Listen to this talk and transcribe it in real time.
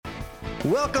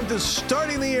Welcome to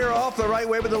starting the year off the right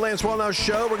way with the Lance Wallnau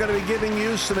Show. We're going to be giving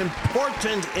you some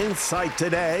important insight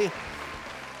today.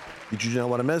 Did you not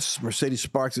want to miss? Mercedes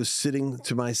Sparks is sitting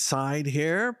to my side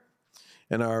here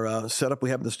in our setup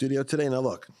we have in the studio today. Now,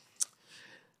 look,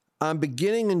 I'm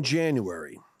beginning in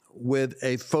January with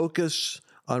a focus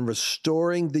on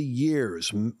restoring the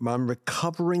years, on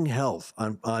recovering health,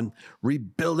 on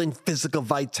rebuilding physical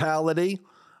vitality,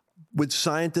 with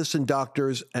scientists and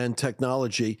doctors and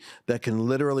technology that can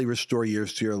literally restore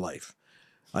years to your life.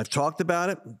 I've talked about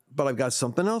it, but I've got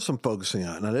something else I'm focusing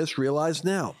on. And I just realized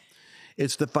now,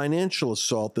 it's the financial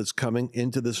assault that's coming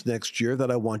into this next year that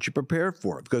I want you prepared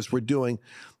for, because we're doing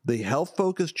the health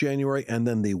focus January and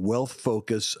then the wealth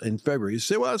focus in February. You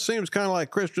say, well, it seems kind of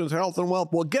like Christians' health and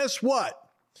wealth. Well, guess what?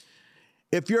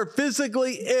 If you're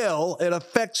physically ill, it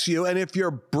affects you. And if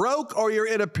you're broke or you're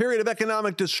in a period of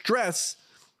economic distress,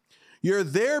 you're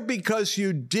there because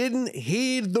you didn't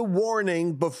heed the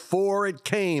warning before it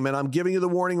came. And I'm giving you the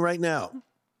warning right now.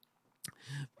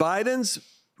 Biden's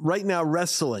right now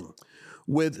wrestling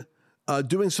with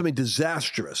doing something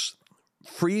disastrous,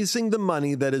 freezing the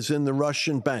money that is in the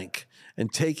Russian bank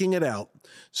and taking it out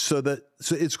so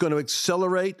it's going to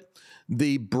accelerate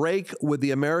the break with the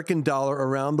American dollar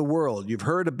around the world. You've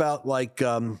heard about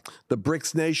the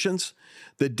BRICS nations.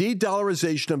 The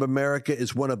de-dollarization of America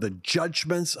is one of the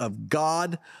judgments of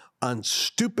God on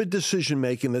stupid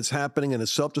decision-making that's happening in a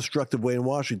self-destructive way in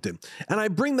Washington. And I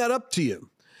bring that up to you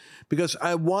because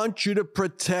I want you to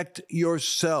protect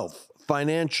yourself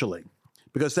financially,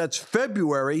 because that's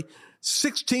February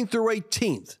 16th through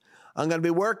 18th. I'm going to be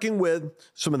working with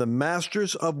some of the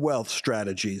masters of wealth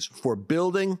strategies for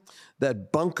building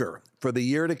that bunker for the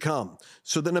year to come,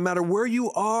 so that no matter where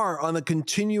you are on the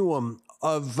continuum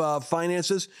of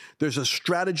finances, there's a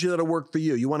strategy that'll work for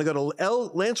you. You want to go to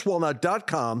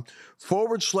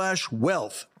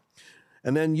lancewallnut.com/wealth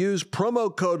and then use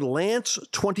promo code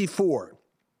LANCE24.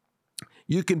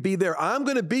 You can be there. I'm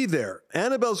going to be there.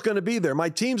 Annabelle's going to be there. My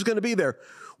team's going to be there.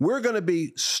 We're going to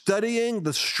be studying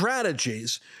the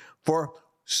strategies for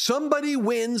somebody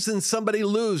wins and somebody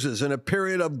loses in a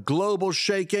period of global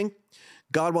shaking.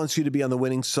 God wants you to be on the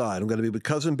winning side. I'm going to be with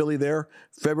Cousin Billy there,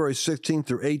 February 16th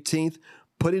through 18th,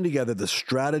 putting together the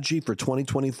strategy for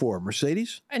 2024.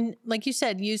 Mercedes? And like you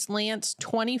said, use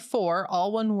Lance24,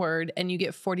 all one word, and you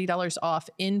get $40 off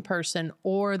in person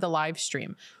or the live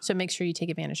stream. So make sure you take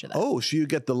advantage of that. Oh, so you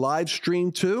get the live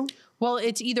stream too? Well,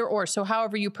 it's either or. So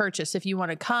however you purchase, if you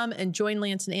want to come and join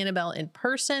Lance and Annabelle in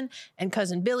person, and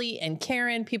Cousin Billy and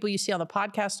Karen, people you see on the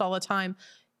podcast all the time,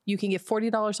 you can get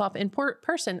 $40 off in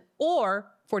person or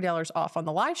 $40 off on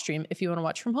the live stream if you want to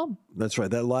watch from home. That's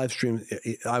right. That live stream,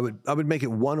 I would make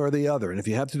it one or the other. And if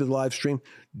you have to do the live stream,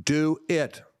 do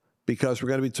it, because we're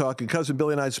going to be talking. Cousin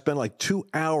Billy and I spent like 2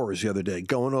 hours the other day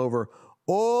going over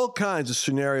all kinds of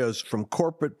scenarios, from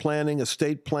corporate planning,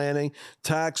 estate planning,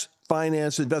 tax,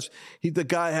 finance, investment. The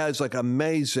guy has like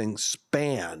amazing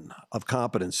span of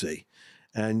competency,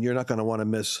 and you're not going to want to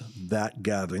miss that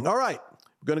gathering. All right.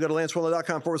 We're going to go to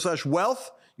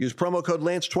lancewallnau.com/wealth. Use promo code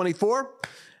LANCE24.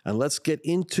 And let's get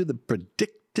into the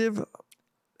predictive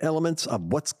elements of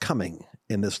what's coming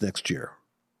in this next year.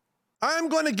 I'm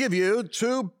going to give you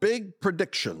 2 big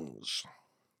predictions.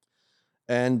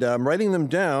 And I'm writing them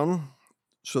down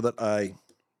so that I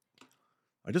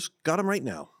just got them right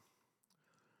now.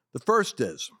 The first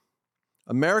is,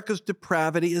 America's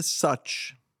depravity is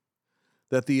such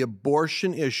that the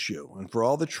abortion issue, and for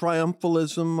all the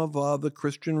triumphalism of the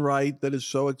Christian right that is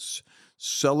so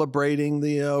celebrating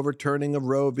the overturning of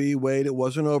Roe v. Wade, it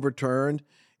wasn't overturned.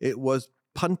 It was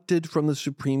punted from the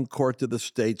Supreme Court to the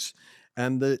states,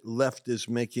 and the left is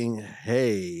making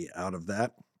hay out of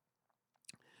that.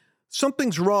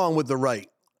 Something's wrong with the right.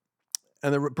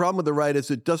 And the problem with the right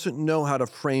is it doesn't know how to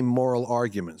frame moral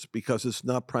arguments, because it's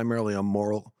not primarily a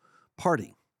moral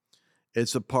party.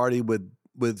 It's a party with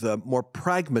more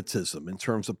pragmatism in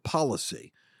terms of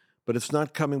policy, but it's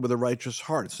not coming with a righteous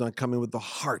heart. It's not coming with the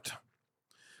heart.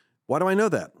 Why do I know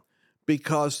that?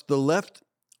 Because the left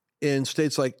in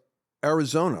states like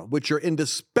Arizona, which are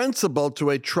indispensable to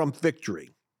a Trump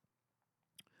victory,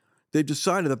 they've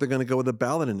decided that they're going to go with a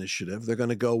ballot initiative. They're going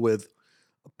to go with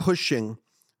pushing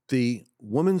the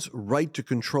woman's right to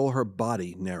control her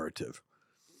body narrative.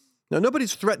 Now,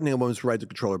 nobody's threatening a woman's right to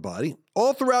control her body.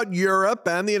 All throughout Europe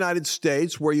and the United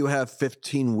States, where you have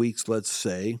 15 weeks, let's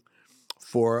say,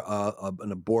 for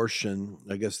an abortion,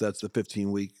 I guess that's the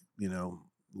 15-week,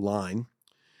 line,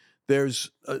 there's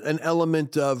an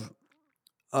element of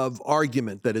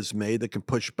argument that is made that can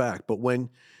push back. But when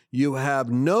you have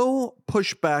no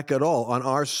pushback at all on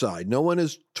our side, no one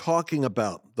is talking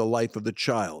about the life of the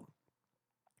child,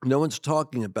 No one's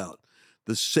talking about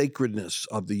the sacredness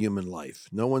of the human life.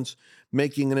 No one's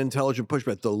making an intelligent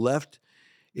pushback. The left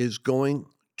is going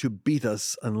to beat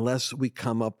us unless we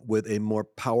come up with a more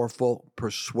powerful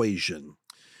persuasion,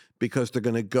 because they're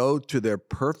going to go to their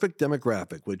perfect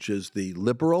demographic, which is the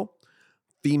liberal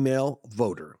female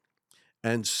voter,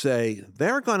 and say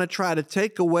they're going to try to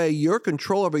take away your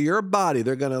control over your body.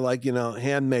 They're going to,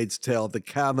 Handmaid's Tale, the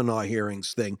Kavanaugh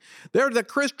hearings thing. They're the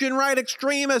Christian right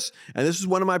extremists. And this is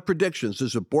one of my predictions,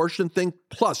 this abortion thing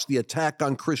plus the attack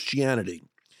on Christianity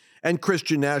and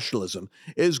Christian nationalism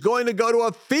is going to go to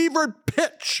a fevered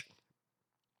pitch.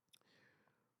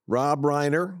 Rob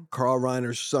Reiner, Carl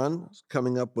Reiner's son, is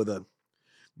coming up with a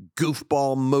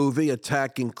goofball movie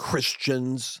attacking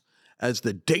Christians as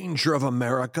the danger of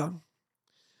America.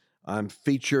 I'm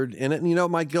featured in it. And you know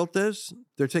what my guilt is?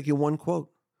 They're taking one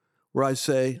quote where I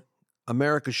say,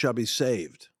 America shall be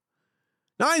saved.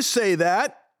 Now, I say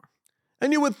that,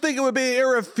 and you would think it would be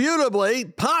irrefutably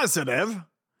positive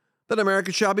that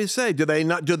America shall be saved. Do they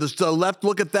not? Do the left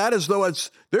look at that as though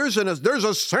there's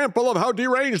a sample of how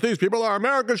deranged these people are?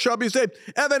 America shall be saved.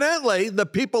 Evidently, the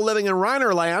people living in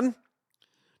Reinerland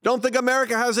don't think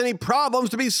America has any problems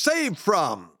to be saved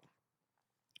from.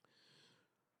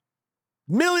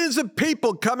 Millions of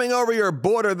people coming over your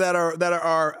border that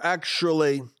are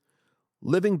actually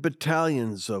living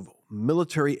battalions of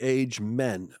military-age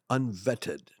men,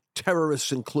 unvetted,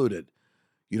 terrorists included.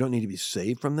 You don't need to be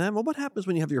saved from them? Well, what happens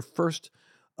when you have your first,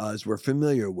 as we're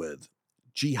familiar with,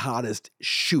 jihadist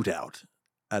shootout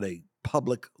at a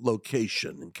public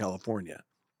location in California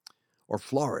or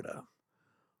Florida?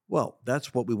 Well,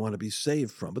 that's what we want to be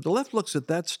saved from. But the left looks at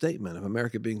that statement of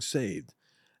America being saved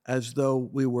as though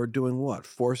we were doing what?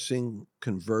 Forcing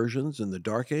conversions in the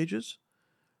Dark Ages?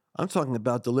 I'm talking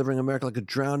about delivering America like a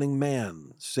drowning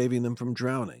man, saving them from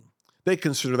drowning. They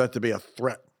consider that to be a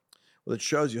threat. Well, it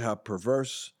shows you how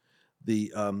perverse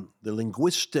the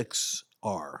linguistics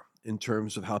are in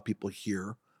terms of how people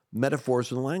hear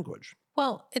metaphors and language.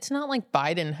 Well, it's not like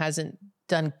Biden hasn't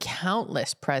done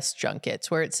countless press junkets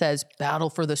where it says battle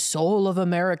for the soul of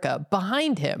America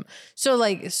behind him. So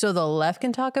the left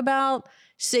can talk about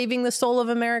saving the soul of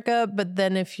America, but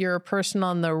then if you're a person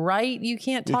on the right, you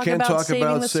can't talk about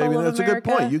saving the soul of America. That's a good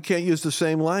point. You can't use the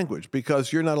same language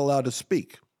because you're not allowed to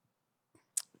speak.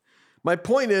 My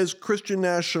point is Christian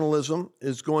nationalism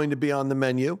is going to be on the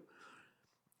menu,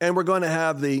 and we're going to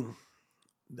have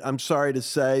I'm sorry to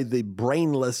say, the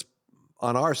brainless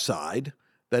on our side,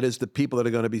 that is the people that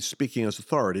are going to be speaking as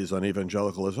authorities on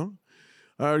evangelicalism,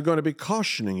 are going to be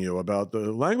cautioning you about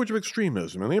the language of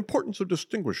extremism and the importance of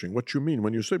distinguishing what you mean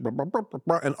when you say blah, blah, blah, blah,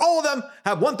 blah. And all of them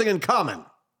have one thing in common.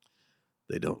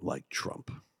 They don't like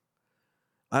Trump.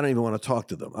 I don't even want to talk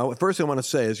to them. First thing I want to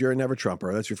say is you're a never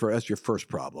Trumper. That's your first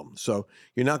problem. So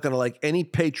you're not going to like any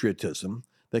patriotism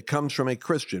that comes from a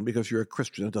Christian because you're a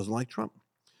Christian that doesn't like Trump.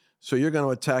 So you're going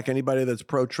to attack anybody that's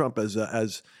pro-Trump as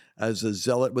a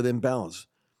zealot with imbalance.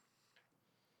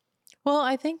 Well,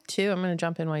 I think, too, I'm going to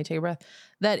jump in while you take a breath,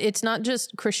 that it's not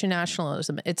just Christian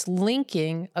nationalism. It's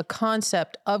linking a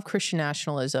concept of Christian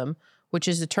nationalism, which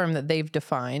is a term that they've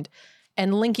defined,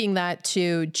 and linking that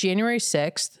to January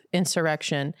 6th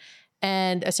insurrection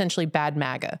and essentially bad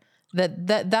MAGA.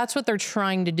 That's what they're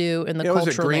trying to do in the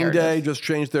cultural narrative. Green Day just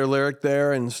changed their lyric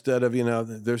there instead of,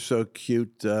 they're so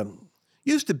cute.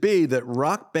 Used to be that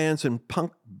rock bands and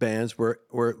punk bands were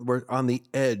on the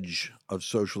edge of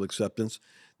social acceptance.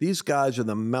 These guys are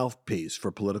the mouthpiece for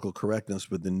political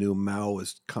correctness with the new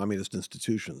Maoist communist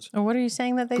institutions. Or what are you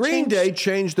saying that they Green changed? Day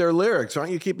changed their lyrics.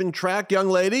 Aren't you keeping track, young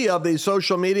lady, of the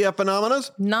social media phenomena?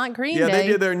 Not Green Day. Yeah, they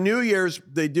did their New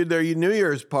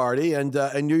Year's party and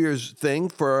New Year's thing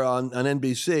on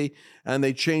NBC, and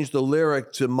they changed the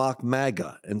lyric to mock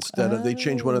MAGA instead of, they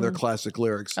changed one of their classic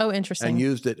lyrics. Oh, interesting. And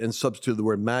used it and substituted the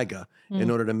word MAGA in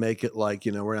order to make it like,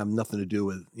 we have nothing to do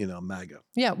with, MAGA.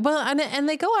 Yeah, well, and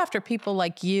they go after people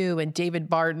like you and David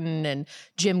Barton and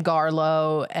Jim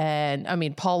Garlow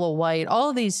and Paula White,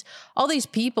 all these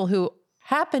people who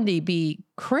happen to be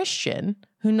Christian,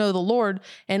 who know the Lord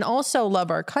and also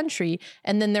love our country,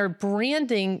 and then they're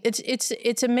branding.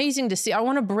 It's amazing to see. I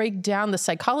want to break down the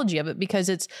psychology of it because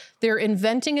they're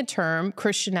inventing a term,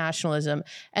 Christian nationalism,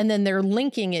 and then they're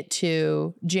linking it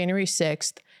to January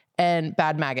 6th and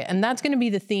bad MAGA. And that's going to be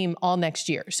the theme all next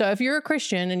year. So if you're a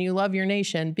Christian and you love your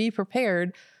nation, be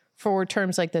prepared for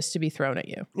terms like this to be thrown at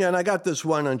you. Yeah, and I got this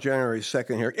one on January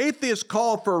 2nd here. Atheists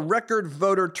call for record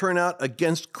voter turnout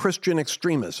against Christian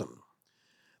extremism.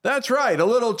 That's right. A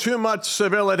little too much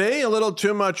civility, a little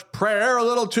too much prayer, a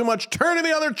little too much turning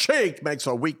the other cheek makes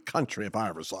a weak country if I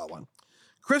ever saw one.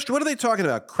 Christian, what are they talking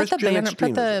about? Christian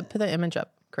extremism. Put the image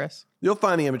up. Chris. You'll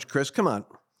find the image, Chris. Come on.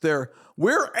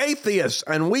 We're atheists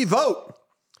and we vote.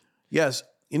 Yes.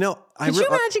 You know, Could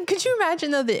you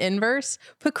imagine though the inverse?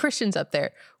 Put Christians up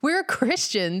there. We're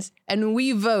Christians and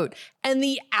we vote. And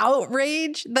the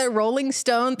outrage that Rolling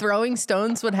Stone throwing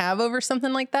stones would have over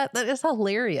something like that is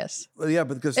hilarious. Well, yeah,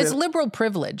 but because it's liberal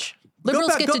privilege.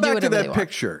 Liberals get to do whatever whatever they want. Go back to that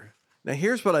picture. Now,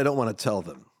 here's what I don't want to tell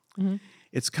them. Mm-hmm.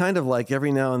 It's kind of like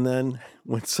every now and then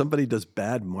when somebody does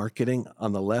bad marketing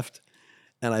on the left,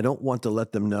 and I don't want to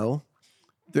let them know,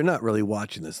 they're not really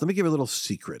watching this. Let me give you a little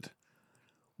secret.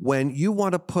 When you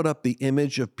want to put up the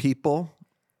image of people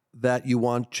that you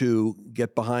want to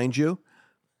get behind you,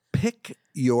 pick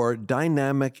your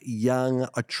dynamic, young,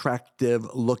 attractive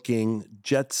looking,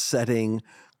 jet-setting,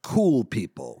 cool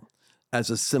people as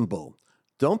a symbol.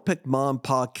 Don't pick Mom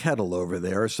Pa Kettle over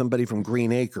there or somebody from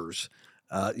Green Acres,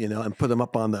 and put them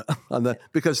up on the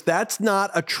because that's not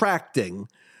attracting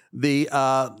the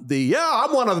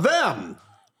I'm one of them.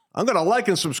 I'm going to like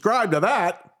and subscribe to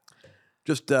that.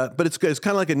 But it's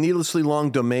kind of like a needlessly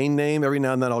long domain name. Every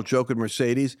now and then I'll joke with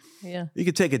Mercedes. Yeah, you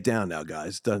can take it down now,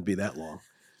 guys. It doesn't be that long.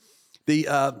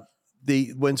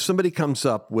 When somebody comes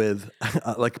up with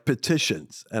like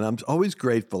petitions, and I'm always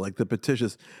grateful, like the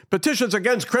petitions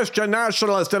against Christian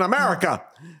nationalists in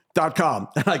America.com.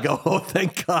 And I go, oh,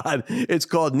 thank God. It's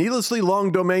called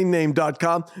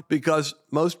needlesslylongdomainname.com because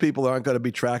most people aren't going to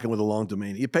be tracking with a long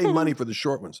domain. You pay money for the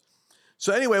short ones.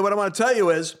 So anyway, what I want to tell you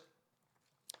is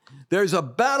there's a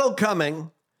battle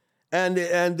coming, and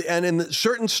in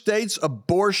certain states,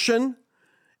 abortion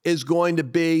is going to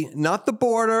be not the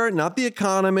border, not the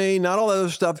economy, not all that other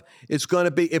stuff. It's going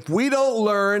to be, if we don't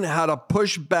learn how to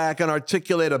push back and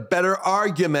articulate a better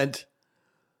argument,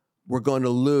 we're going to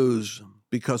lose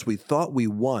because we thought we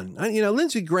won.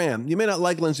 Lindsey Graham, you may not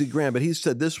like Lindsey Graham, but he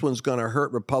said this one's going to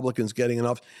hurt Republicans getting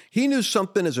enough. He knew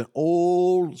something as an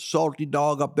old salty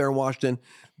dog up there in Washington,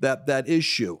 that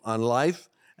issue on life,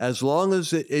 as long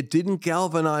as it didn't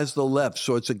galvanize the left,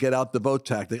 so it's a get out the vote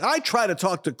tactic. I try to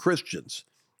talk to Christians.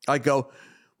 I go,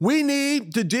 we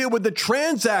need to deal with the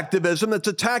trans activism that's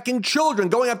attacking children,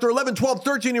 going after 11, 12,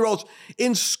 13-year-olds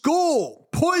in school,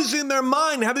 poisoning their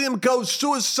mind, having them go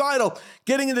suicidal,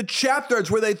 getting into chapters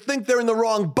where they think they're in the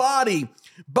wrong body,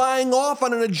 buying off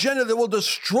on an agenda that will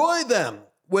destroy them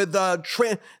with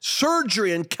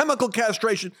surgery and chemical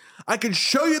castration. I can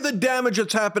show you the damage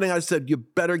that's happening. I said, you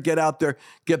better get out there,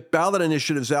 get ballot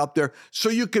initiatives out there so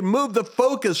you can move the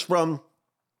focus from,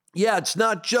 it's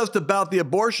not just about the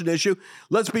abortion issue.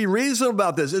 Let's be reasonable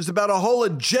about this. It's about a whole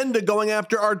agenda going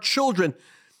after our children.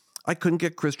 I couldn't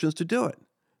get Christians to do it.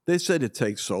 They said it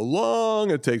takes so long,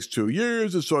 it takes 2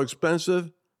 years, it's so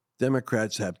expensive.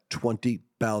 Democrats have 20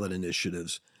 ballot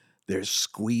initiatives. They're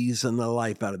squeezing the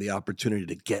life out of the opportunity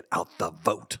to get out the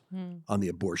vote on the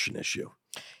abortion issue.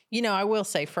 I will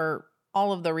say, for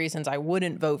all of the reasons I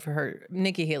wouldn't vote for her,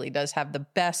 Nikki Haley does have the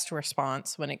best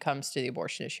response when it comes to the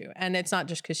abortion issue. And it's not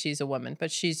just because she's a woman,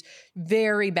 but she's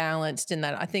very balanced in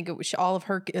that. I think a lot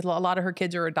of her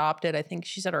kids are adopted. I think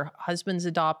she said her husband's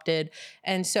adopted.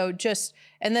 And so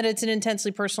and that it's an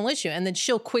intensely personal issue. And then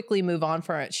she'll quickly move on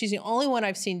from it. She's the only one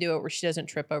I've seen do it where she doesn't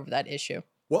trip over that issue.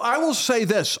 Well, I will say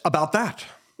this about that.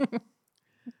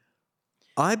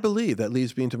 I believe that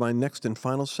leads me into my next and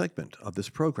final segment of this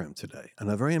program today, and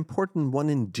a very important one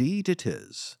indeed it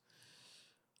is.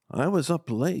 I was up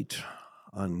late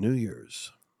on New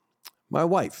Year's. My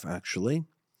wife, actually,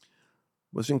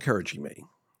 was encouraging me.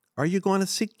 Are you going to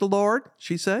seek the Lord?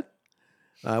 She said.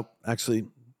 Actually,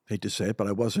 hate to say it, but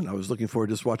I wasn't. I was looking forward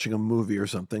to just watching a movie or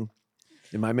something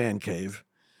in my man cave.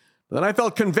 But then I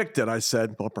felt convicted. I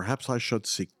said, well, perhaps I should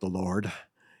seek the Lord.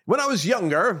 When I was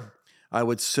younger, I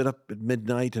would sit up at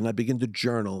midnight and I'd begin to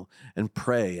journal and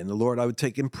pray. And the Lord, I would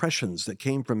take impressions that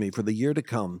came from me for the year to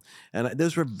come. And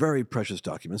those were very precious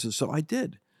documents. And so I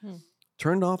did.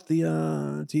 Turned off the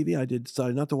TV. I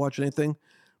decided not to watch anything.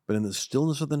 But in the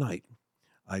stillness of the night,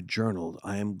 I journaled.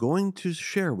 I am going to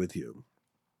share with you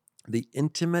the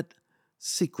intimate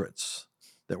secrets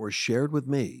that were shared with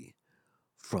me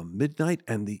from midnight,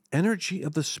 and the energy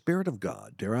of the Spirit of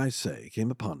God, dare I say, came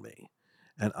upon me.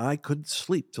 And I couldn't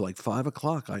sleep till like 5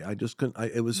 o'clock. I just couldn't.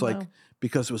 It was like,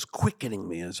 because it was quickening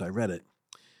me as I read it.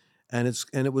 And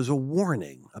it was a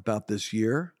warning about this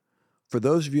year. For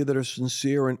those of you that are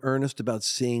sincere and earnest about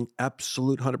seeing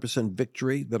absolute 100%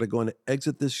 victory, that are going to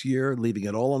exit this year, leaving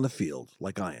it all on the field,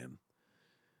 like I am,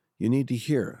 you need to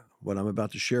hear what I'm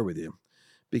about to share with you.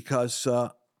 Because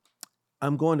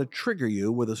I'm going to trigger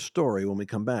you with a story when we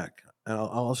come back. And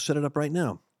I'll set it up right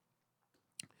now.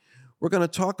 We're going to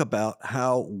talk about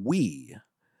how we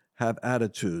have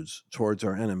attitudes towards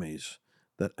our enemies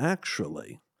that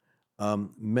actually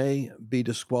may be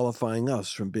disqualifying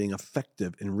us from being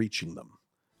effective in reaching them.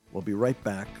 We'll be right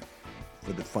back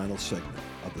for the final segment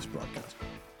of this broadcast.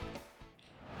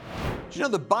 Do you know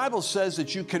the Bible says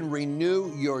that you can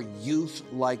renew your youth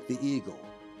like the eagle?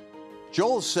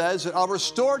 Joel says that I'll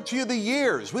restore to you the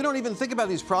years. We don't even think about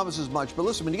these promises much, but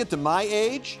listen, when you get to my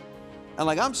age, and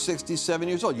like I'm 67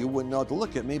 years old, you wouldn't know how to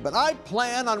look at me, but I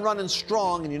plan on running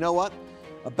strong, and you know what?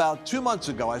 About 2 months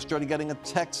ago, I started getting a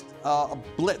text, a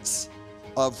blitz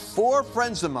of 4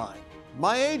 friends of mine,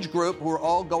 my age group, who are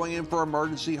all going in for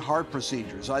emergency heart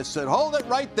procedures. I said, hold it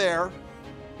right there.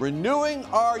 Renewing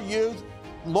our youth,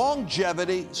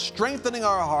 longevity, strengthening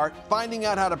our heart, finding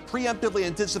out how to preemptively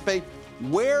anticipate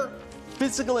where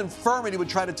physical infirmity would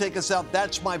try to take us out.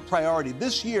 That's my priority.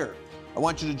 This year, I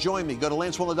want you to join me. Go to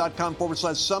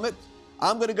lancewallnau.com/summit.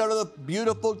 I'm going to go to the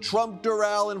beautiful Trump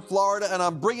Doral in Florida, and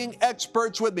I'm bringing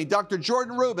experts with me. Dr.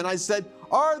 Jordan Rubin. I said,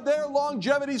 are there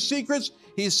longevity secrets?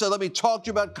 He said, let me talk to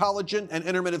you about collagen and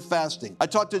intermittent fasting. I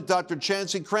talked to Dr.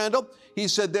 Chancey Crandall. He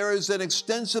said there is an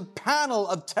extensive panel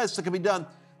of tests that can be done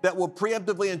that will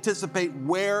preemptively anticipate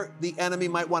where the enemy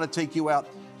might want to take you out.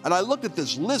 And I looked at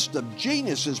this list of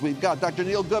geniuses we've got. Dr.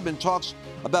 Neil Goodman talks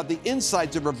about the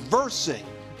insights of reversing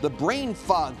the brain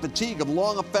fog, fatigue of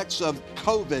long effects of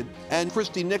COVID. And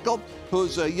Christy Nickel,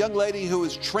 who's a young lady who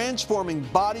is transforming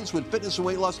bodies with fitness and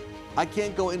weight loss. I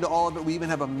can't go into all of it. We even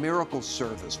have a miracle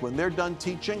service. When they're done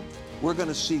teaching, we're going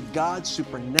to see God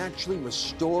supernaturally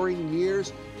restoring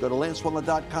years. Go to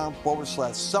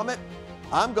lancewallnau.com/summit.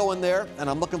 I'm going there, and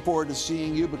I'm looking forward to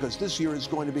seeing you because this year is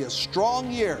going to be a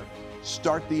strong year.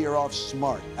 Start the year off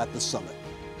smart at the summit.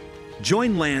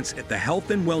 Join Lance at the Health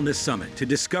and Wellness Summit to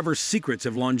discover secrets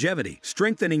of longevity,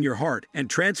 strengthening your heart, and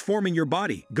transforming your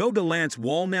body. Go to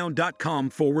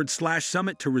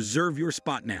lancewallnau.com/summit to reserve your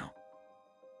spot now.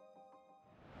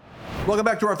 Welcome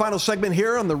back to our final segment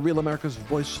here on the Real America's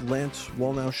Voice Lance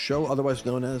Wallnau Show, otherwise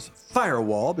known as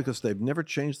Firewall, because they've never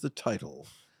changed the title,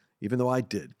 even though I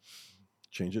did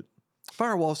change it.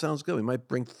 Firewall sounds good. We might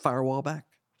bring Firewall back.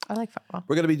 I like Firewall.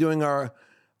 We're going to be doing our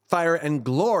Fire and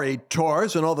Glory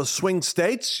tours in all the swing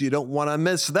states. You don't want to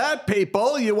miss that,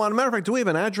 people. You want, matter of fact, do we have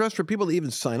an address for people to even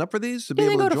sign up for these? To be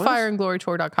able go to to join us?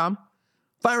 fireandglorytour.com.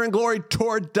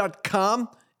 Fireandglorytour.com.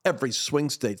 Every swing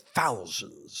state,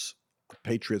 thousands of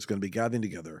patriots going to be gathering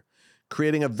together,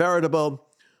 creating a veritable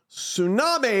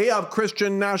tsunami of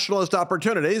Christian nationalist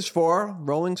opportunities for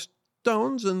Rolling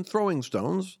Stones and throwing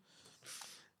stones.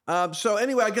 So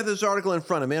anyway, I get this article in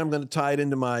front of me. I'm going to tie it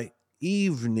into my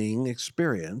evening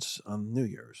experience on New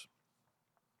Year's.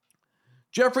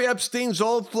 Jeffrey Epstein's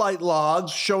old flight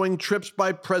logs showing trips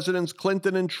by Presidents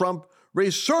Clinton and Trump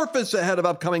resurface ahead of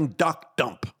upcoming dock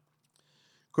dump. Of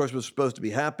course, what's supposed to be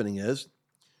happening is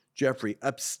Jeffrey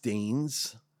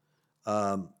Epstein's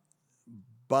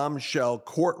bombshell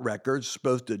court records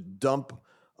supposed to dump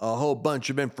a whole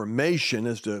bunch of information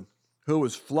as to who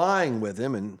was flying with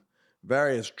him and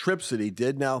various trips that he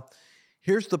did. Now,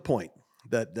 here's the point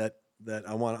that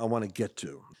I want to get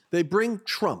to. They bring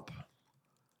Trump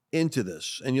into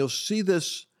this, and you'll see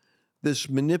this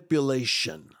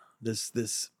manipulation,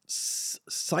 this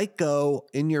psycho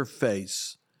in your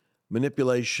face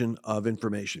manipulation of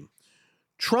information.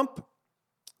 Trump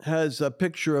has a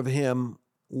picture of him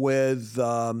with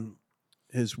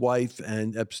his wife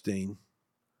and Epstein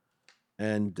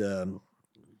and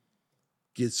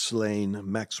Ghislaine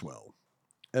Maxwell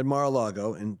at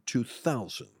Mar-a-Lago in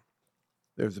 2000.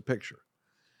 There's a picture.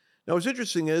 Now, what's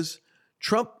interesting is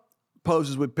Trump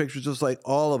poses with pictures just like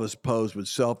all of us pose with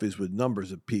selfies with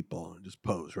numbers of people and just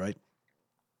pose, right?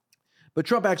 But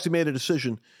Trump actually made a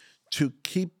decision to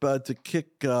kick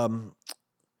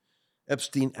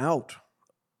Epstein out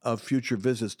of future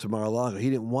visits to Mar-a-Lago. He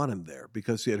didn't want him there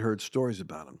because he had heard stories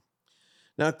about him.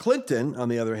 Now, Clinton, on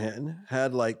the other hand,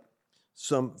 had like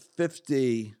some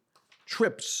 50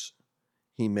 trips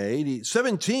he made.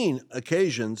 17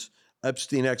 occasions,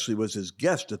 Epstein actually was his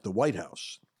guest at the White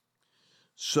House.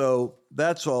 So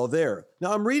that's all there.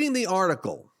 Now, I'm reading the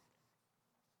article,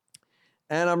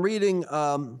 and I'm reading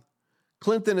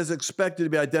Clinton is expected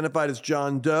to be identified as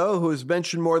John Doe, who is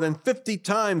mentioned more than 50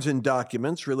 times in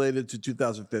documents related to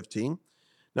 2015.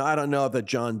 Now, I don't know if that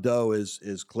John Doe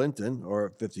is Clinton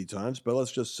or 50 times, but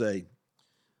let's just say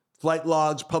flight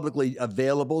logs publicly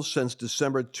available since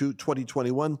December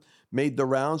 2021 made the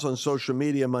rounds on social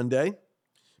media Monday,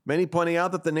 many pointing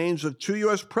out that the names of 2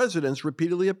 U.S. presidents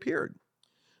repeatedly appeared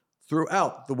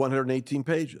throughout the 118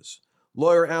 pages.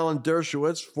 Lawyer Alan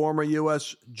Dershowitz, former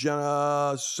U.S.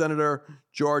 Senator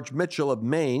George Mitchell of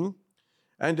Maine,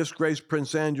 and disgraced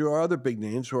Prince Andrew are other big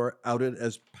names who are outed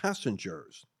as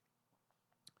passengers.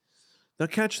 Now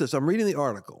catch this. I'm reading the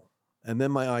article. And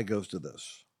then my eye goes to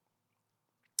this.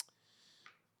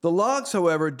 The logs,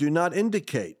 however, do not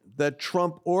indicate that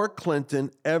Trump or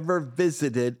Clinton ever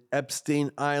visited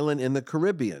Epstein Island in the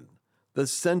Caribbean, the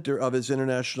center of his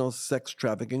international sex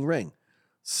trafficking ring.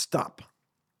 Stop.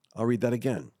 I'll read that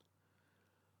again.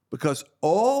 Because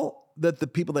all that the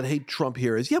people that hate Trump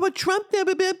hear is, yeah, but Trump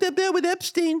never been there with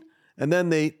Epstein. And then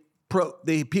the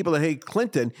people that hate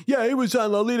Clinton, yeah, he was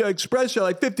on Lolita Express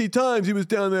like 50 times. He was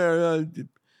down there.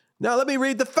 Now let me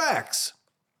read the facts.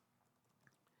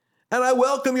 And I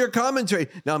welcome your commentary.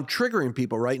 Now, I'm triggering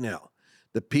people right now.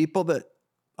 The people that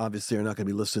obviously are not going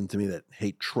to be listening to me that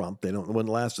hate Trump, they wouldn't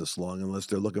last this long unless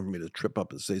they're looking for me to trip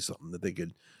up and say something that they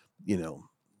could,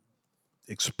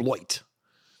 exploit.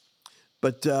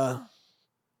 But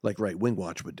like Right-Wing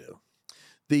Watch would do.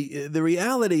 The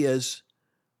reality is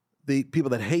the people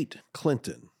that hate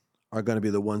Clinton are going to be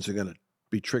the ones that are going to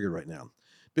be triggered right now.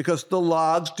 Because the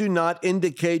logs do not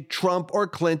indicate Trump or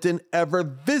Clinton ever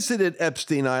visited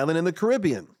Epstein Island in the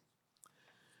Caribbean.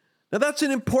 Now, that's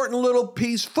an important little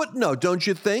piece footnote, don't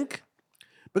you think?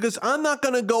 Because I'm not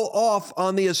going to go off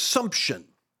on the assumption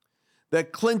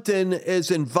that Clinton is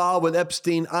involved with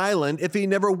Epstein Island if he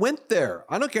never went there.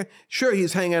 I don't care. Sure,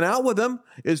 he's hanging out with him.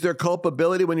 Is there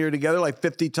culpability when you're together like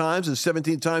 50 times and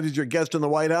 17 times he's your guest in the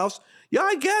White House? Yeah,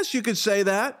 I guess you could say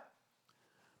that.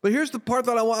 But here's the part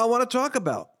that I want to talk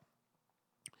about.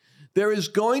 There is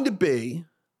going to be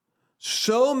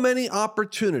so many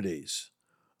opportunities,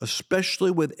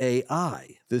 especially with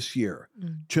AI this year,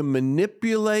 to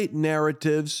manipulate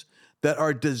narratives that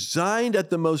are designed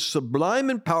at the most sublime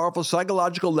and powerful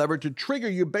psychological lever to trigger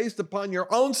you based upon your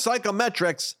own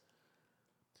psychometrics.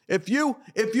 If you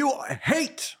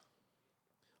hate,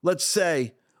 let's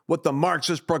say, what the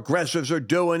Marxist progressives are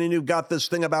doing, and you've got this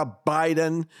thing about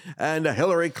Biden and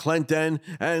Hillary Clinton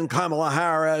and Kamala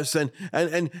Harris, and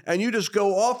you just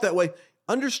go off that way,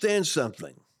 understand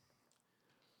something,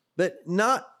 that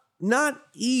not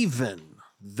even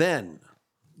then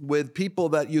with people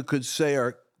that you could say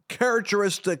are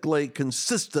characteristically,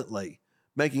 consistently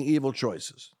making evil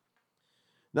choices,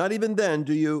 not even then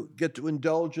do you get to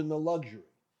indulge in the luxury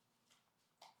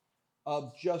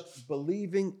of just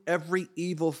believing every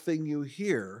evil thing you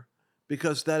hear,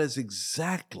 because that is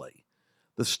exactly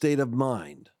the state of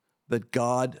mind that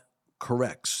God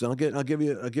corrects. And I'll give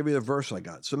you the verse I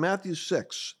got. So Matthew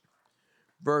 6,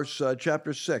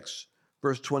 chapter 6,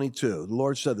 verse 22. The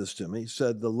Lord said this to me. He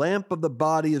said, "The lamp of the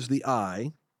body is the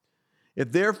eye.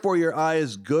 If therefore your eye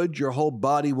is good, your whole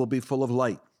body will be full of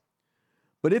light.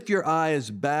 But if your eye is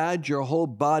bad, your whole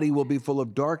body will be full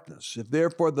of darkness. If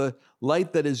therefore the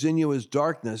light that is in you is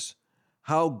darkness,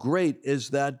 how great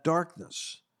is that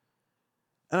darkness?"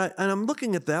 And I'm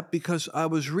looking at that because I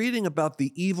was reading about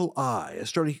the evil eye. I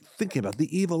started thinking about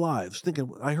the evil eye.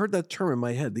 I heard that term in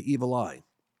my head, the evil eye.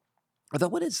 I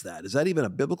thought, what is that? Is that even a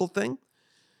biblical thing?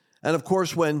 And of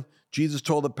course, when Jesus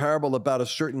told a parable about a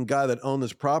certain guy that owned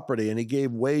this property and he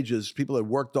gave wages, people that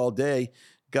worked all day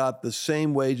got the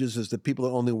same wages as the people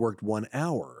that only worked 1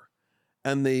 hour.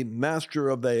 And the master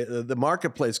of the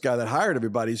marketplace guy that hired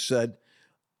everybody said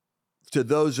to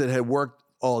those that had worked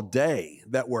all day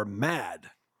that were mad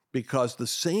because the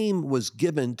same was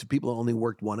given to people that only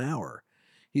worked 1 hour.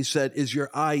 He said, "Is your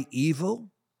eye evil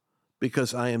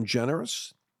because I am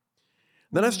generous?"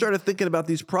 Then I started thinking about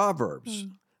these proverbs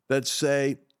that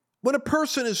say, when a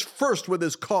person is first with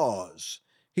his cause,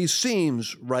 he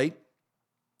seems right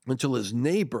until his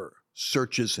neighbor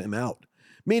searches him out.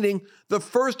 Meaning, the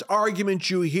first argument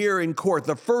you hear in court,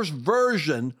 the first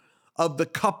version of the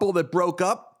couple that broke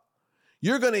up,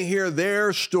 you're going to hear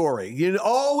their story. You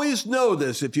always know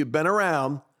this if you've been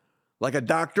around, like a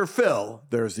Dr. Phil,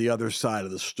 there's the other side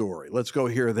of the story. Let's go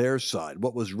hear their side.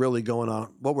 What was really going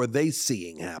on? What were they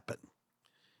seeing happen?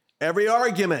 Every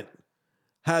argument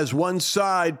has one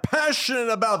side passionate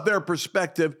about their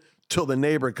perspective till the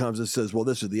neighbor comes and says, well,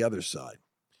 this is the other side.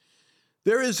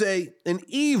 There is an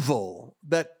evil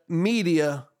that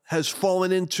media has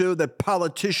fallen into, that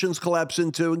politicians collapse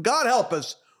into, and God help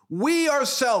us, we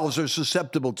ourselves are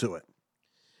susceptible to it.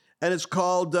 And it's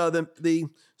called the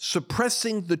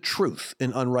suppressing the truth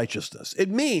in unrighteousness. It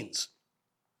means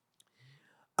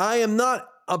I am not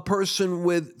a person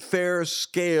with fair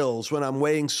scales when I'm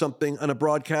weighing something on a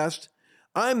broadcast.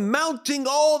 I'm mounting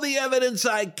all the evidence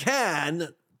I can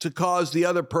to cause the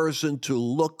other person to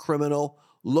look criminal,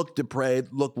 look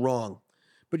depraved, look wrong.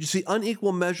 But you see,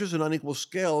 unequal measures and unequal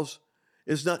scales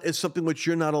is something which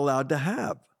you're not allowed to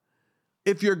have.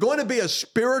 If you're going to be a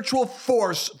spiritual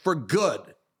force for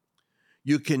good,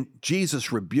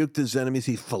 Jesus rebuked his enemies,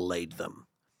 he filleted them.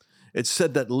 It's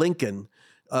said that Lincoln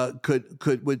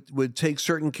would take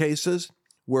certain cases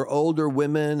where older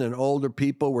women and older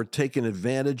people were taken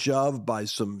advantage of by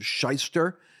some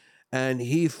shyster, and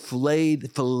he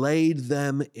filleted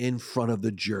them in front of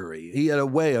the jury. He had a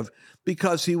way of,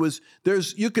 because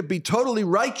you could be totally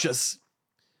righteous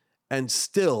and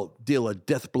still deal a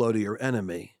death blow to your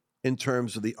enemy in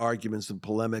terms of the arguments and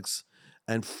polemics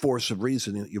and force of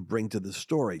reasoning that you bring to the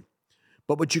story.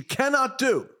 But what you cannot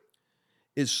do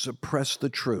is suppress the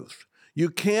truth. You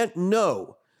can't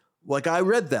know. Like, I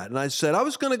read that and I said, I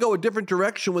was going to go a different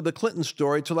direction with the Clinton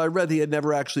story till I read he had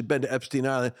never actually been to Epstein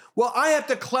Island. Well, I have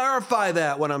to clarify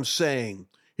that when I'm saying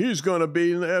he's going to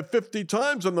be 50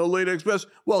 times on the Lady Express.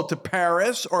 Well, to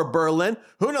Paris or Berlin.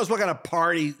 Who knows what kind of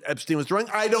party Epstein was throwing?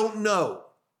 I don't know.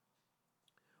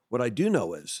 What I do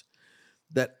know is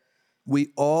that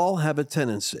we all have a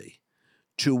tendency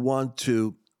to want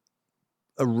to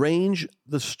arrange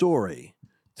the story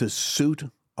to suit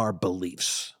our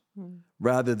beliefs,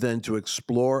 rather than to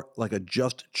explore, like a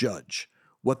just judge,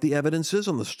 what the evidence is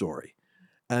on the story,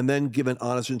 and then give an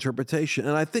honest interpretation.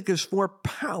 And I think there's more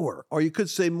power, or you could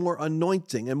say more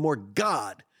anointing and more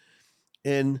God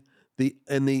in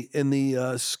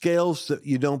the scales that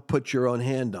you don't put your own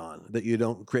hand on, that you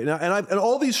don't create. Now, and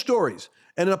all these stories,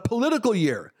 and in a political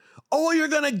year, all you're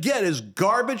going to get is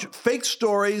garbage, fake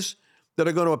stories that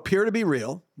are going to appear to be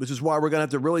real, which is why we're going to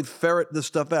have to really ferret this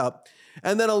stuff out.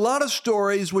 And then a lot of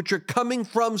stories which are coming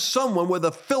from someone with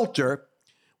a filter,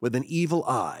 with an evil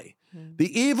eye.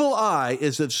 The evil eye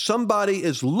is if somebody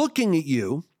is looking at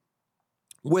you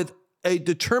with a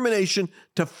determination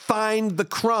to find the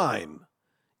crime,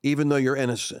 even though you're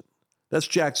innocent. That's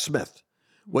Jack Smith.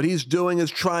 What he's doing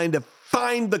is trying to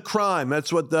find the crime.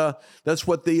 That's what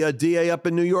the DA up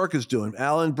in New York is doing.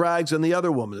 Alan Braggs and the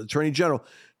other woman, the Attorney General,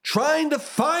 trying to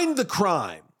find the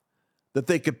crime that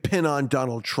they could pin on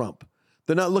Donald Trump.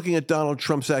 They're not looking at Donald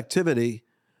Trump's activity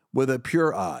with a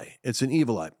pure eye. It's an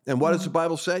evil eye. And what does the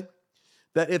Bible say?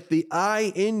 That if the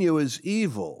eye in you is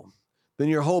evil, then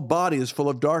your whole body is full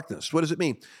of darkness. What does it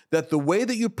mean? That the way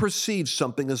that you perceive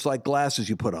something is like glasses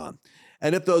you put on.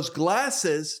 And if those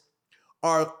glasses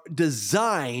are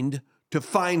designed to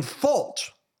find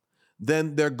fault,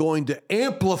 then they're going to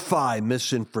amplify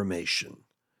misinformation.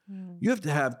 You have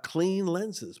to have clean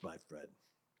lenses, my friend.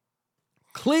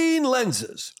 Clean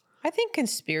lenses. I think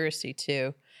conspiracy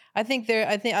too. I think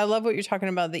I love what you're talking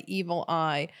about, the evil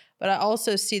eye, but I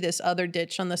also see this other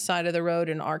ditch on the side of the road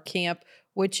in our camp,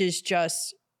 which is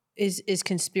just is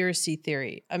conspiracy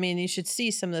theory. I mean, you should see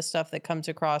some of the stuff that comes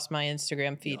across my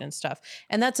Instagram feed and stuff.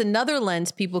 And that's another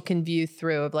lens people can view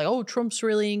through of like, oh, Trump's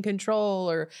really in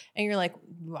control, and you're like,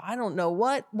 I don't know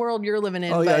what world you're living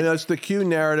in. Oh, yeah, it's the Q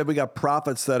narrative. We got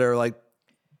prophets that are like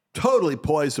totally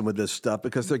poisoned with this stuff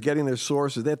because they're getting their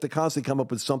sources. They have to constantly come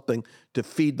up with something to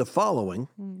feed the following.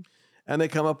 And they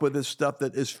come up with this stuff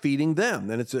that is feeding them.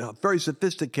 And it's a very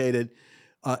sophisticated,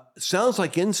 sounds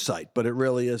like insight, but it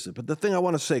really isn't. But the thing I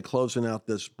want to say closing out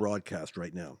this broadcast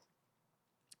right now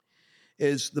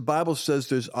is the Bible says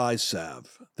there's eye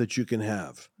salve that you can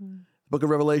have. The book of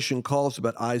Revelation calls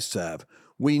about eye salve.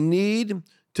 We need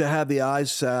to have the eye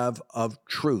salve of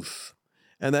truth.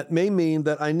 And that may mean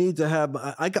that I need to have,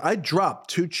 I dropped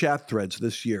 2 chat threads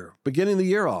this year, beginning the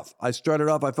year off. I started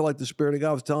off, I felt like the Spirit of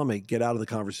God was telling me, get out of the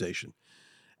conversation.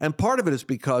 And part of it is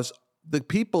because the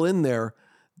people in there,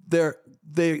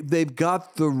 they've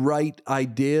got the right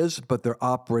ideas, but they're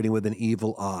operating with an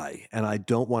evil eye. And I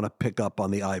don't want to pick up on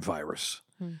the eye virus.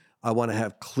 I want to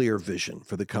have clear vision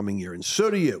for the coming year. And so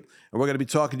do you. And we're going to be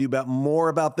talking to you more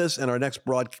about this in our next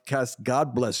broadcast.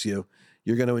 God bless you.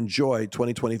 You're going to enjoy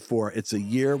 2024. It's a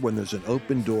year when there's an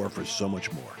open door for so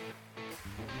much more.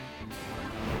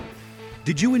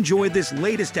 Did you enjoy this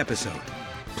latest episode?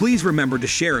 Please remember to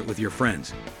share it with your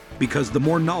friends, because the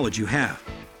more knowledge you have,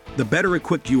 the better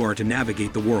equipped you are to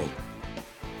navigate the world.